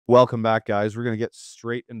Welcome back, guys. We're going to get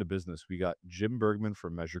straight into business. We got Jim Bergmann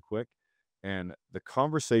from measureQuick, and the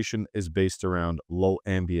conversation is based around low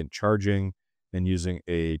ambient charging and using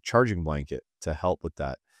a charging blanket to help with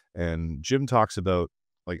that. And Jim talks about,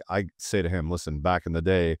 like, I say to him, listen, back in the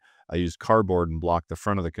day, I used cardboard and blocked the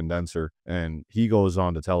front of the condenser. And he goes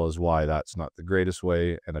on to tell us why that's not the greatest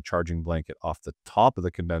way. And a charging blanket off the top of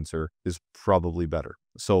the condenser is probably better.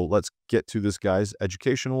 So let's get to this, guys.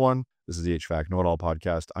 Educational one. This is the HVAC Know-It-All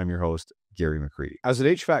podcast. I'm your host, Gary McCreadie. As an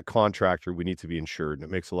HVAC contractor, we need to be insured, and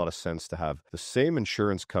it makes a lot of sense to have the same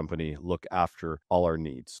insurance company look after all our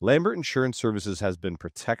needs. Lambert Insurance Services has been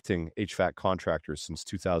protecting HVAC contractors since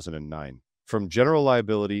 2009. From general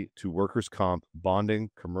liability to workers' comp, bonding,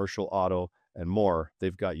 commercial auto, and more,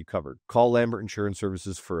 they've got you covered. Call Lambert Insurance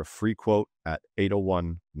Services for a free quote at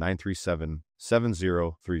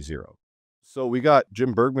 801-937-7030. So we got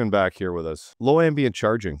Jim Bergmann back here with us. Low ambient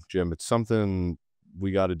charging, Jim, it's something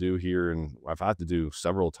we got to do here, and I've had to do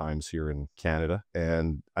several times here in Canada.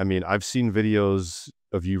 And I mean, I've seen videos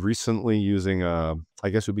of you recently using I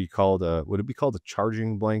guess would it be called a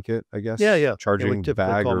charging blanket, I guess? Yeah. Charging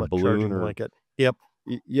bag or balloon or blanket. Yep.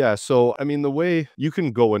 Yeah. So, I mean, the way you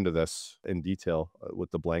can go into this in detail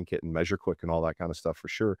with the blanket and measureQuick and all that kind of stuff for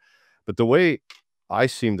sure. But the way I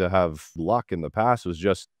seem to have luck in the past was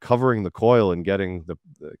just covering the coil and getting the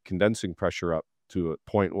condensing pressure up to a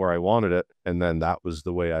point where I wanted it. And then that was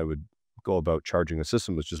the way I would go about charging a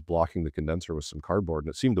system, was just blocking the condenser with some cardboard.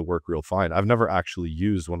 And it seemed to work real fine. I've never actually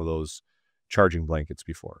used one of those charging blankets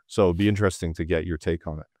before. So it'd be interesting to get your take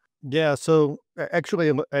on it. Yeah. So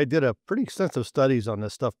actually, I did a pretty extensive studies on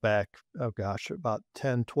this stuff back, about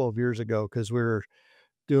 10, 12 years ago, because I was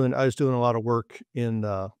doing a lot of work in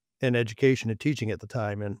education and teaching at the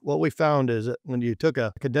time. And what we found is that when you took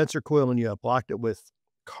a condenser coil and you blocked it with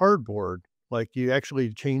cardboard, like, you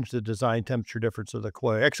actually change the design temperature difference of the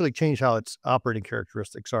coil, actually change how its operating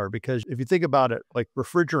characteristics are. Because if you think about it, like,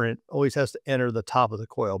 refrigerant always has to enter the top of the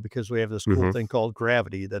coil because we have this cool thing called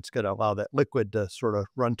gravity that's going to allow that liquid to sort of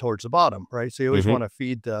run towards the bottom, right? So you always want to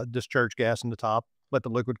feed the discharge gas in the top, let the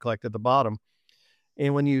liquid collect at the bottom.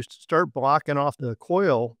 And when you start blocking off the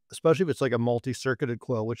coil, especially if it's like a multi-circuited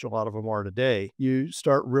coil, which a lot of them are today, you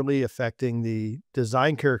start really affecting the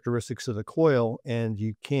design characteristics of the coil, and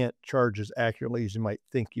you can't charge as accurately as you might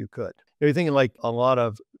think you could. You're thinking like a lot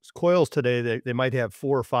of coils today, they might have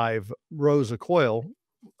 4 or 5 rows of coil,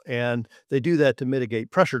 and they do that to mitigate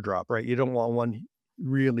pressure drop, right? You don't want one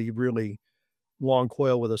really, really long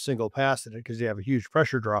coil with a single pass in it because you have a huge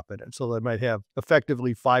pressure drop in it. So they might have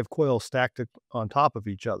effectively 5 coils stacked on top of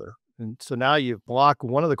each other. And so now you block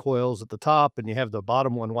one of the coils at the top and you have the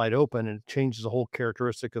bottom one wide open, and it changes the whole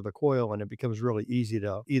characteristic of the coil, and it becomes really easy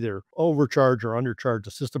to either overcharge or undercharge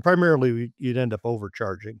the system. Primarily, you'd end up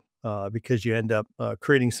overcharging because you end up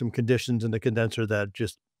creating some conditions in the condenser that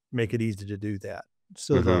just make it easy to do that.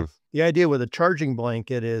 So the idea with a charging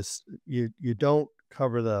blanket is you don't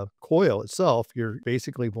cover the coil itself. You're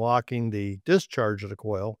basically blocking the discharge of the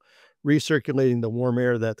coil, recirculating the warm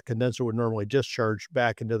air that the condenser would normally discharge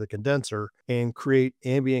back into the condenser, and create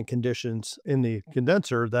ambient conditions in the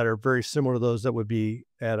condenser that are very similar to those that would be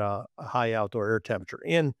at a high outdoor air temperature.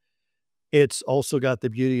 And it's also got the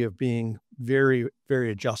beauty of being very, very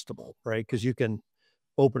adjustable, right? Because you can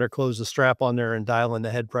open or close the strap on there and dial in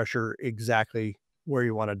the head pressure exactly where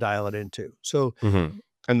you want to dial it into. So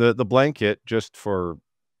and the blanket, just for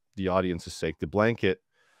the audience's sake, the blanket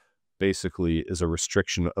basically is a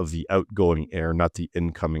restriction of the outgoing air, not the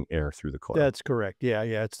incoming air through the coil. That's correct. Yeah.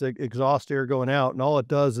 It's the exhaust air going out, and all it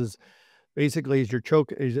does is basically is your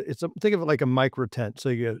choke. Think of it like a micro tent. So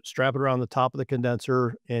you strap it around the top of the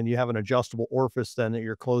condenser, and you have an adjustable orifice then that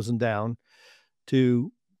you're closing down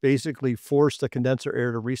to basically force the condenser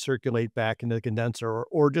air to recirculate back into the condenser,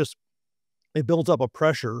 or just it builds up a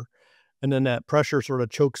pressure. And then that pressure sort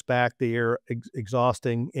of chokes back the air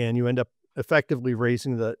exhausting, and you end up effectively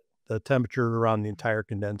raising the temperature around the entire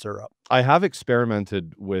condenser up. I have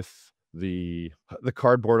experimented with the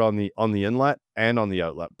cardboard on the inlet and on the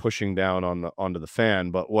outlet, pushing down onto the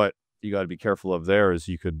fan. But what you got to be careful of there is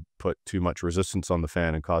you could put too much resistance on the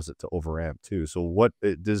fan and cause it to overamp too. So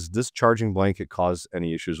does this charging blanket cause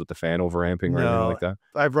any issues with the fan overamping or anything like that?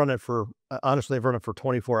 I've run it for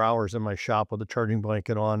 24 hours in my shop with the charging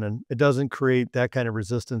blanket on, and it doesn't create that kind of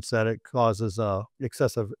resistance that it causes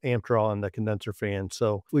excessive amp draw on the condenser fan.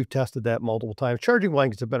 So we've tested that multiple times. Charging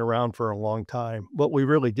blankets have been around for a long time. What we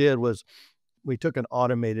really did was we took and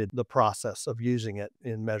automated the process of using it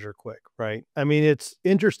in measureQuick, right? I mean, it's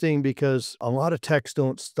interesting because a lot of techs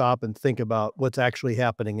don't stop and think about what's actually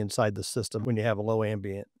happening inside the system when you have low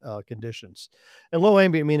ambient conditions. And low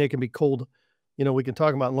ambient mean it can be cold we can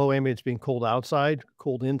talk about low ambience being cold outside,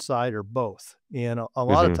 cold inside, or both. And a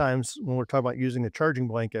lot of Hmm. times when we're talking about using a charging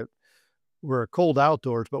blanket, we're cold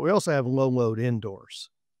outdoors, but we also have low load indoors.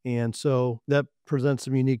 And so that presents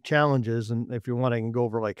some unique challenges. And if you want, I can go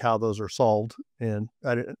over like how those are solved. And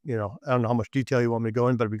I don't know how much detail you want me to go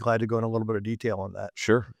in, but I'd be glad to go in a little bit of detail on that.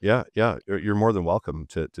 Sure. Yeah. Yeah. You're more than welcome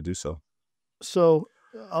to do so. So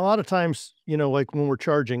a lot of times, like when we're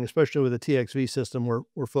charging, especially with a TXV system,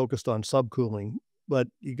 we're focused on subcooling. But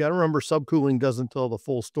you got to remember, subcooling doesn't tell the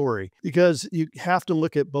full story because you have to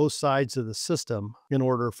look at both sides of the system in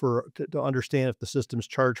order to understand if the system's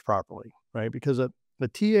charged properly, right? Because a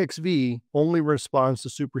TXV only responds to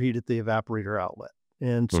superheat at the evaporator outlet.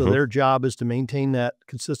 And so Hmm. their job is to maintain that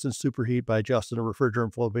consistent superheat by adjusting the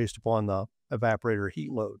refrigerant flow based upon the evaporator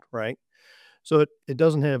heat load, right? So it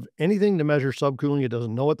doesn't have anything to measure subcooling. It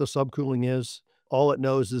doesn't know what the subcooling is. All it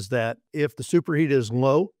knows is that if the superheat is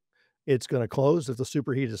low, it's going to close. If the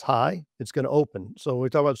superheat is high, it's going to open. So when we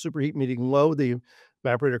talk about superheat meaning low, the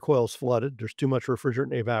evaporator coil is flooded. There's too much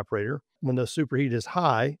refrigerant in the evaporator. When the superheat is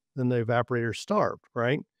high, then the evaporator is starved,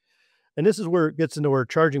 right? And this is where it gets into where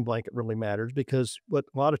charging blanket really matters because what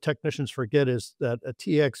a lot of technicians forget is that a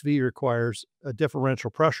TXV requires a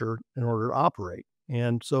differential pressure in order to operate.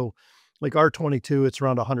 And so like R22, it's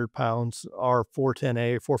around 100 pounds.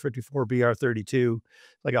 R410A, 454B, R32,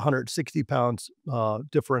 like 160 pounds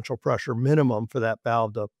differential pressure minimum for that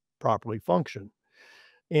valve to properly function.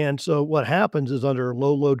 And so what happens is under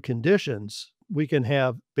low load conditions, we can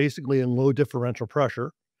have basically a low differential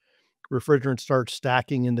pressure. Refrigerant starts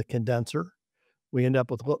stacking in the condenser. We end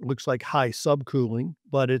up with what looks like high subcooling,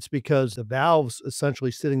 but it's because the valve's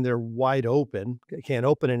essentially sitting there wide open. It can't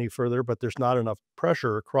open any further, but there's not enough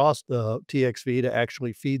pressure across the TXV to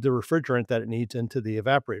actually feed the refrigerant that it needs into the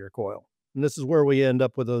evaporator coil. And this is where we end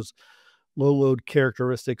up with those low load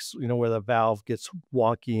characteristics, where the valve gets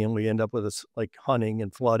wonky and we end up with this like hunning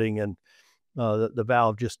and flooding and the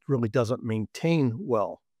valve just really doesn't maintain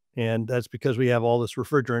well. And that's because we have all this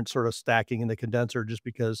refrigerant sort of stacking in the condenser just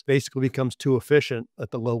because basically becomes too efficient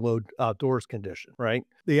at the low load outdoors condition, right?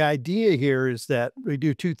 The idea here is that we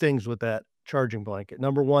do two things with that charging blanket.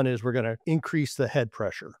 Number one is we're going to increase the head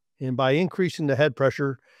pressure. And by increasing the head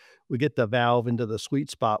pressure, we get the valve into the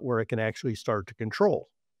sweet spot where it can actually start to control,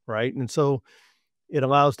 right? And so it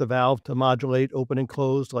allows the valve to modulate open and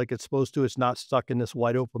close like it's supposed to. It's not stuck in this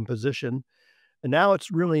wide open position. And now it's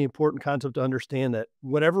really important concept to understand that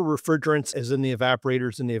whatever refrigerants is in the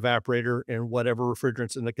evaporators in the evaporator and whatever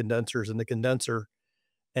refrigerants in the condensers in the condenser,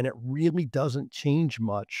 and it really doesn't change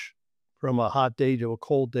much from a hot day to a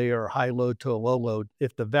cold day or a high load to a low load.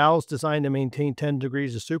 If the valve's designed to maintain 10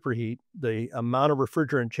 degrees of superheat, the amount of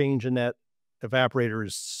refrigerant change in that evaporator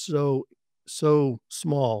is so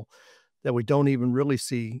small that we don't even really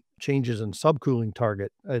see changes in subcooling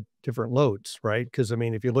target at different loads, right? Because I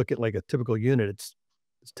mean, if you look at like a typical unit, it's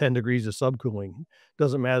 10 degrees of subcooling.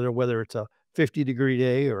 Doesn't matter whether it's a 50-degree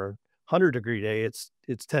day or a 100-degree day, it's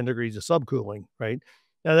 10 degrees of subcooling, right?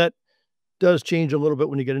 Now that does change a little bit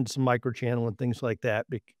when you get into some microchannel and things like that,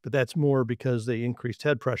 but that's more because they increased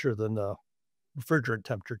head pressure than the refrigerant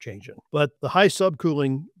temperature changing. But the high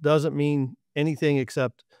subcooling doesn't mean anything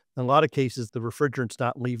except in a lot of cases, the refrigerant's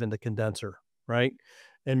not leaving the condenser, right?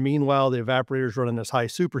 And meanwhile, the evaporator's running this high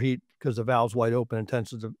superheat because the valve's wide open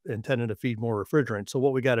intended to feed more refrigerant. So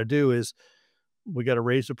what we got to do is we got to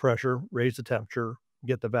raise the pressure, raise the temperature,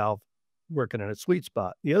 get the valve working in its sweet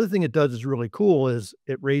spot. The other thing it does is really cool is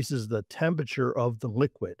it raises the temperature of the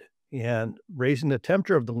liquid. And raising the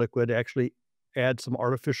temperature of the liquid actually adds some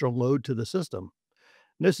artificial load to the system.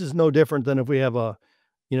 And this is no different than if we have a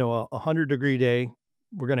 100-degree day,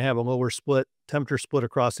 we're going to have a lower temperature split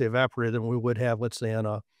across the evaporator than we would have, let's say,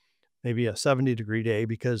 on maybe a 70-degree day,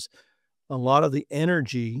 because a lot of the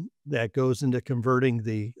energy that goes into converting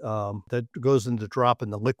that goes into dropping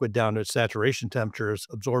the liquid down to its saturation temperature is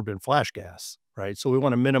absorbed in flash gas, right? So we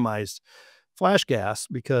want to minimize flash gas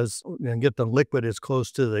and get the liquid as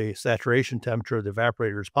close to the saturation temperature of the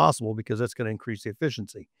evaporator as possible, because that's going to increase the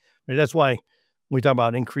efficiency. I mean, that's why we talk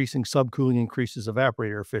about increasing subcooling increases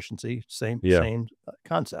evaporator efficiency. Same Yeah.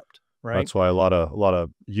 concept, right? That's why a lot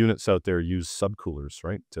of units out there use subcoolers,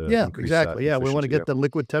 right? To Yeah, increase exactly. that Yeah, we want to efficiency. get the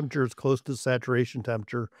liquid temperature as close to the saturation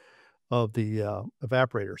temperature of the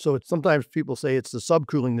evaporator. So it's sometimes people say it's the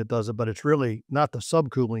subcooling that does it, but it's really not the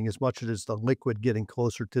subcooling as much as it's the liquid getting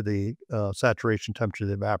closer to the saturation temperature of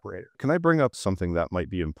the evaporator. Can I bring up something that might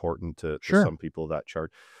be important to Sure. some people that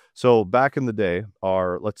charge? So back in the day,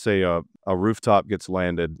 let's say a rooftop gets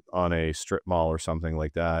landed on a strip mall or something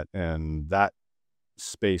like that, and that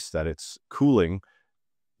space that it's cooling,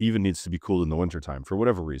 even needs to be cooled in the wintertime for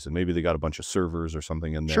whatever reason. Maybe they got a bunch of servers or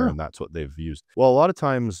something in there Sure. and that's what they've used. Well, a lot of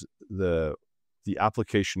times the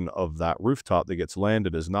application of that rooftop that gets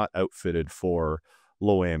landed is not outfitted for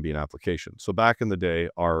low ambient application. So back in the day,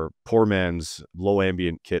 our poor man's low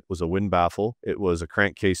ambient kit was a wind baffle, it was a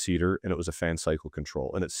crankcase heater, and it was a fan cycle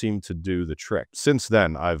control, and it seemed to do the trick. Since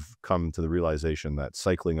then, I've come to the realization that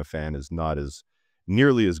cycling a fan is not as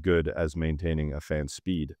nearly as good as maintaining a fan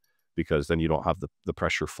speed, because then you don't have the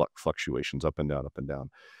pressure fluctuations up and down, up and down.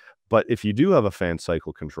 But if you do have a fan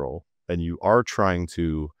cycle control and you are trying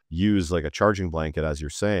to use like a charging blanket, as you're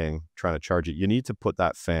saying, trying to charge it, you need to put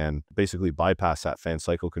that fan, basically bypass that fan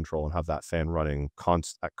cycle control and have that fan running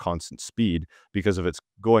at constant speed. Because if it's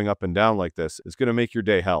going up and down like this, it's going to make your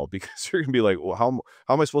day hell, because you're going to be like, well, how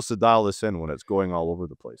am I supposed to dial this in when it's going all over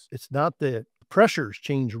the place? It's not the pressures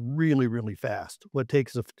change really, really fast. What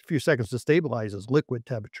takes a few seconds to stabilize is liquid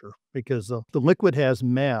temperature, because the liquid has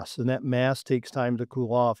mass, and that mass takes time to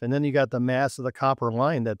cool off. And then you got the mass of the copper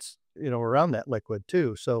line that's, around that liquid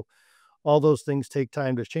too. So all those things take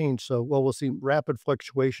time to change. So while we'll see rapid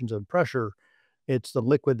fluctuations in pressure, it's the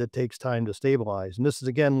liquid that takes time to stabilize. And this is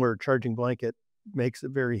again where charging blanket makes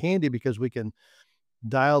it very handy, because we can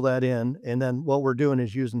dial that in. And then what we're doing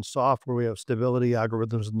is using software. We have stability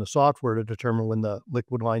algorithms in the software to determine when the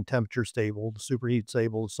liquid line temperature is stable, the superheat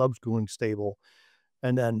stable, the subcooling stable.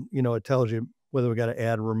 And then, it tells you whether we got to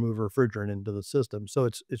add or remove refrigerant into the system. So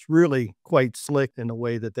it's really quite slick in the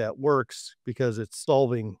way that works, because it's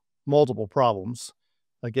solving multiple problems.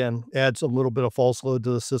 Again, adds a little bit of false load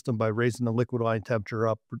to the system by raising the liquid line temperature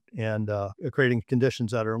up and creating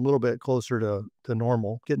conditions that are a little bit closer to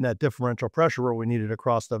normal, getting that differential pressure where we need it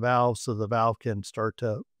across the valve so the valve can start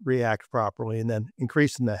to react properly, and then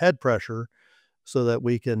increasing the head pressure so that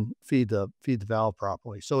we can feed the valve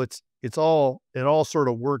properly. So it all sort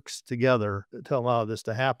of works together to allow this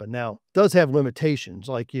to happen. Now, it does have limitations.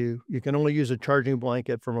 Like you can only use a charging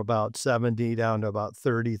blanket from about 70 down to about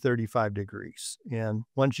 30, 35 degrees. And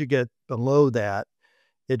once you get below that,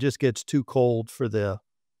 it just gets too cold for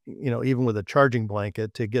even with a charging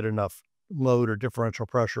blanket to get enough load or differential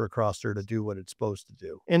pressure across there to do what it's supposed to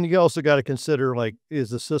do. And you also got to consider, like, is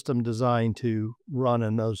the system designed to run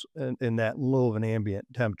in that low of an ambient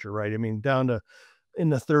temperature, right? I mean, down to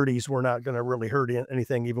in the 30s, we're not going to really hurt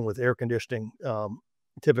anything, even with air conditioning,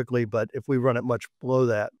 typically. But if we run it much below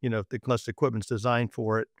that, if the equipment's designed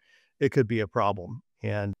for it, it could be a problem.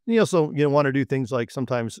 And you also, want to do things like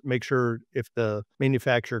sometimes make sure if the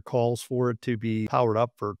manufacturer calls for it to be powered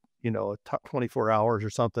up for 24 hours or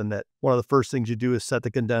something, that one of the first things you do is set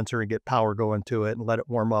the condenser and get power going to it and let it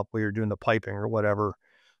warm up while you're doing the piping or whatever,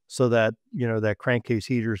 so that, that crankcase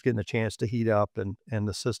heater is getting a chance to heat up, and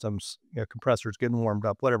the system's compressor's getting warmed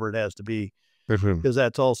up, whatever it has to be. Because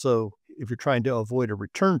that's also, if you're trying to avoid a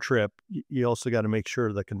return trip, you also got to make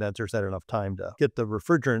sure the condenser's had enough time to get the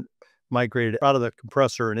refrigerant migrated out of the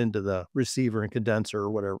compressor and into the receiver and condenser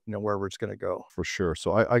or whatever, wherever it's going to go. For sure.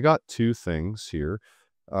 So I got two things here.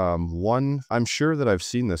 One, I'm sure that I've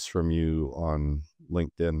seen this from you on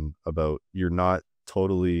LinkedIn about you're not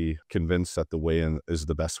totally convinced that the weigh-in is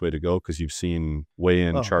the best way to go, because you've seen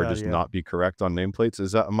weigh-in charges not be correct on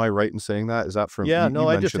nameplates. Am I right in saying that? Is that from, Yeah, you no,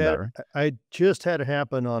 I just had it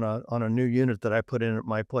happen on a new unit that I put in at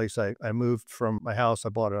my place. I moved from my house. I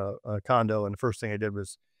bought a condo, and the first thing I did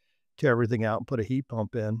was tear everything out and put a heat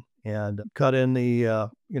pump in, and cut in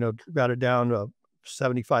got it down to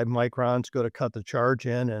 75 microns, go to cut the charge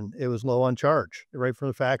in, and it was low on charge right from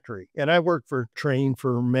the factory. And I worked for Trane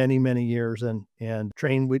for many, many years, and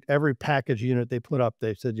Trane, with every package unit they put up,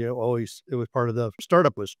 they said, always, it was part of the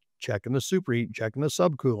startup was checking the superheat, checking the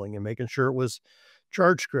subcooling, and making sure it was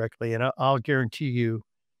charged correctly. And I'll guarantee you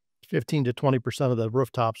 15 to 20% of the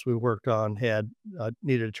rooftops we worked on had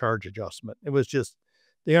needed a charge adjustment. It was just,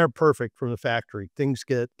 they aren't perfect from the factory. Things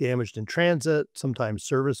get damaged in transit. Sometimes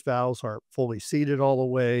service valves aren't fully seated all the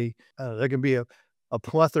way. There can be a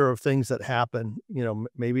plethora of things that happen.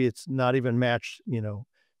 Maybe it's not even matched.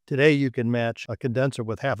 Today you can match a condenser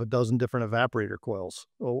with half a dozen different evaporator coils.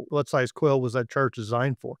 Well, what size coil was that charge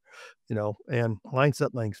designed for? And line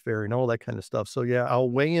set lengths vary and all that kind of stuff. So yeah,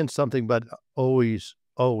 I'll weigh in something, but always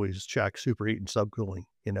check superheat and subcooling.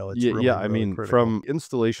 It's really, I really mean, critical. from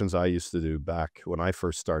installations I used to do back when I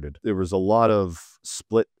first started, there was a lot of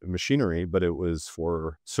split machinery, but it was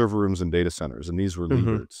for server rooms and data centers, and these were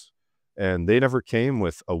levers. And they never came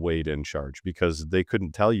with a weighed-in charge, because they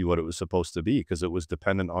couldn't tell you what it was supposed to be, because it was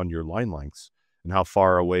dependent on your line lengths and how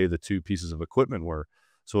far away the two pieces of equipment were.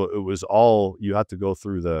 So it was all, you had to go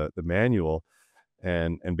through the manual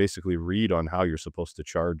and basically read on how you're supposed to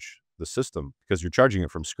charge the system because you're charging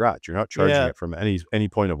it from scratch. You're not charging Yeah, it from any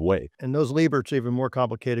point of way. and those Liebert's even more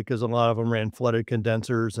complicated because a lot of them ran flooded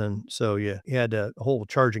condensers, and so you had a whole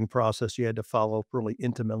charging process you had to follow really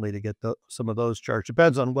intimately to get some of those charged.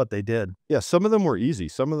 Depends on what they did. Yeah, some of them were easy.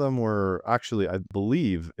 Some of them were actually, I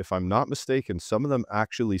believe, if I'm not mistaken, some of them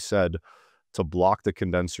actually said to block the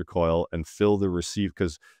condenser coil and fill the receiver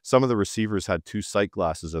because some of the receivers had 2 sight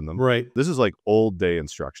glasses in them. Right. This is like old day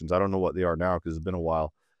instructions. I don't know what they are now because it's been a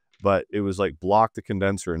while, but it was like block the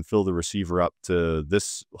condenser and fill the receiver up to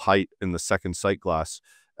this height in the second sight glass,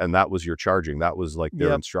 and that was your charging. That was like their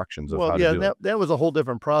Yep. instructions of Well, how to yeah, do it. that was a whole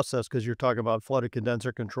different process because 'cause you're talking about flooded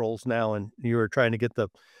condenser controls now, and you were trying to get the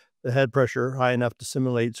head pressure high enough to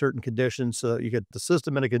simulate certain conditions so that you get the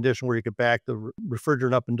system in a condition where you could back the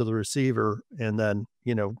refrigerant up into the receiver and then,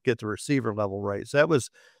 get the receiver level right. So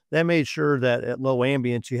that made sure that at low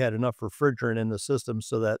ambience, you had enough refrigerant in the system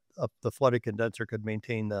so that the flooded condenser could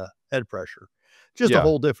maintain the head pressure. Just a Yeah.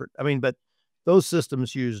 whole different I mean, but those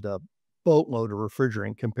systems used a boatload of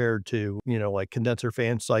refrigerant compared to, like condenser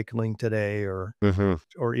fan cycling today Mhm.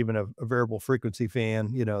 or even a variable frequency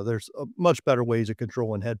fan. There's much better ways of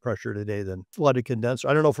controlling head pressure today than flooded condenser.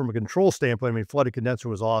 I don't know from a control standpoint. I mean, flooded condenser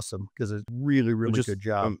was awesome because it's really, It really just good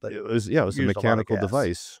job, but it was yeah, it was a used a lot of mechanical gas.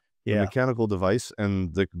 device. A Yeah. mechanical device,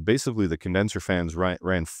 and basically the condenser fans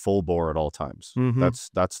ran full bore at all times. Mhm.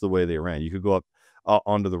 That's the way they ran. You could go up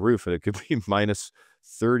onto the roof, and it could be minus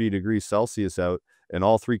 30 degrees Celsius out, and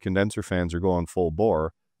all 3 condenser fans are going full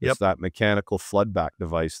bore. It's Yep. that mechanical flood back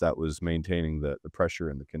device that was maintaining the pressure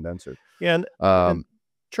in the condenser. Yeah, and Um,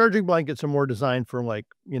 charging blankets are more designed for, like,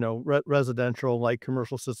 residential, like,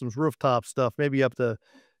 commercial systems, rooftop stuff, maybe up to,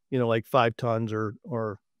 like 5 tons or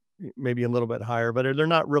maybe a little bit higher, but they're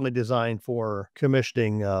not really designed for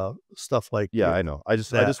commissioning, stuff like yeah, I know. I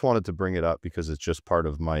that. just wanted to bring it up because it's just part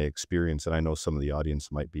of my experience, and I know some of the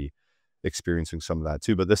audience might be experiencing some of that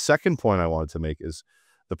too. But the second point I wanted to make is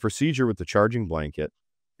the procedure with the charging blanket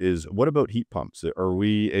is what about heat pumps? Are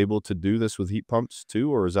we able to do this with heat pumps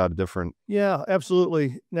too, or is that a different? Yeah,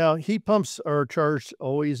 absolutely. Now, heat pumps are charged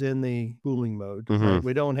always in the cooling mode, Hmm. right?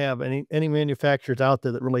 We don't have any manufacturers out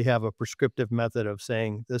there that really have a prescriptive method of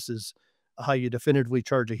saying this is how you definitively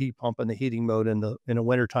charge a heat pump in the heating mode in the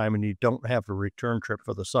wintertime, and you don't have a return trip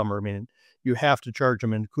for the summer. I mean, you have to charge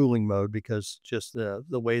them in cooling mode because just the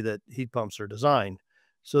way that heat pumps are designed.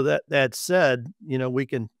 So that said, we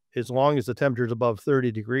can, as long as the temperature is above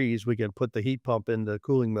 30 degrees, we can put the heat pump in the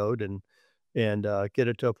cooling mode and get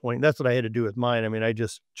it to a point. That's what I had to do with mine. I mean, I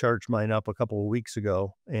just charged mine up a couple of weeks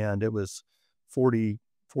ago, and it was 40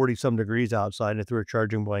 some degrees outside. I threw a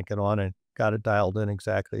charging blanket on and got it dialed in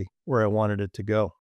exactly where I wanted it to go.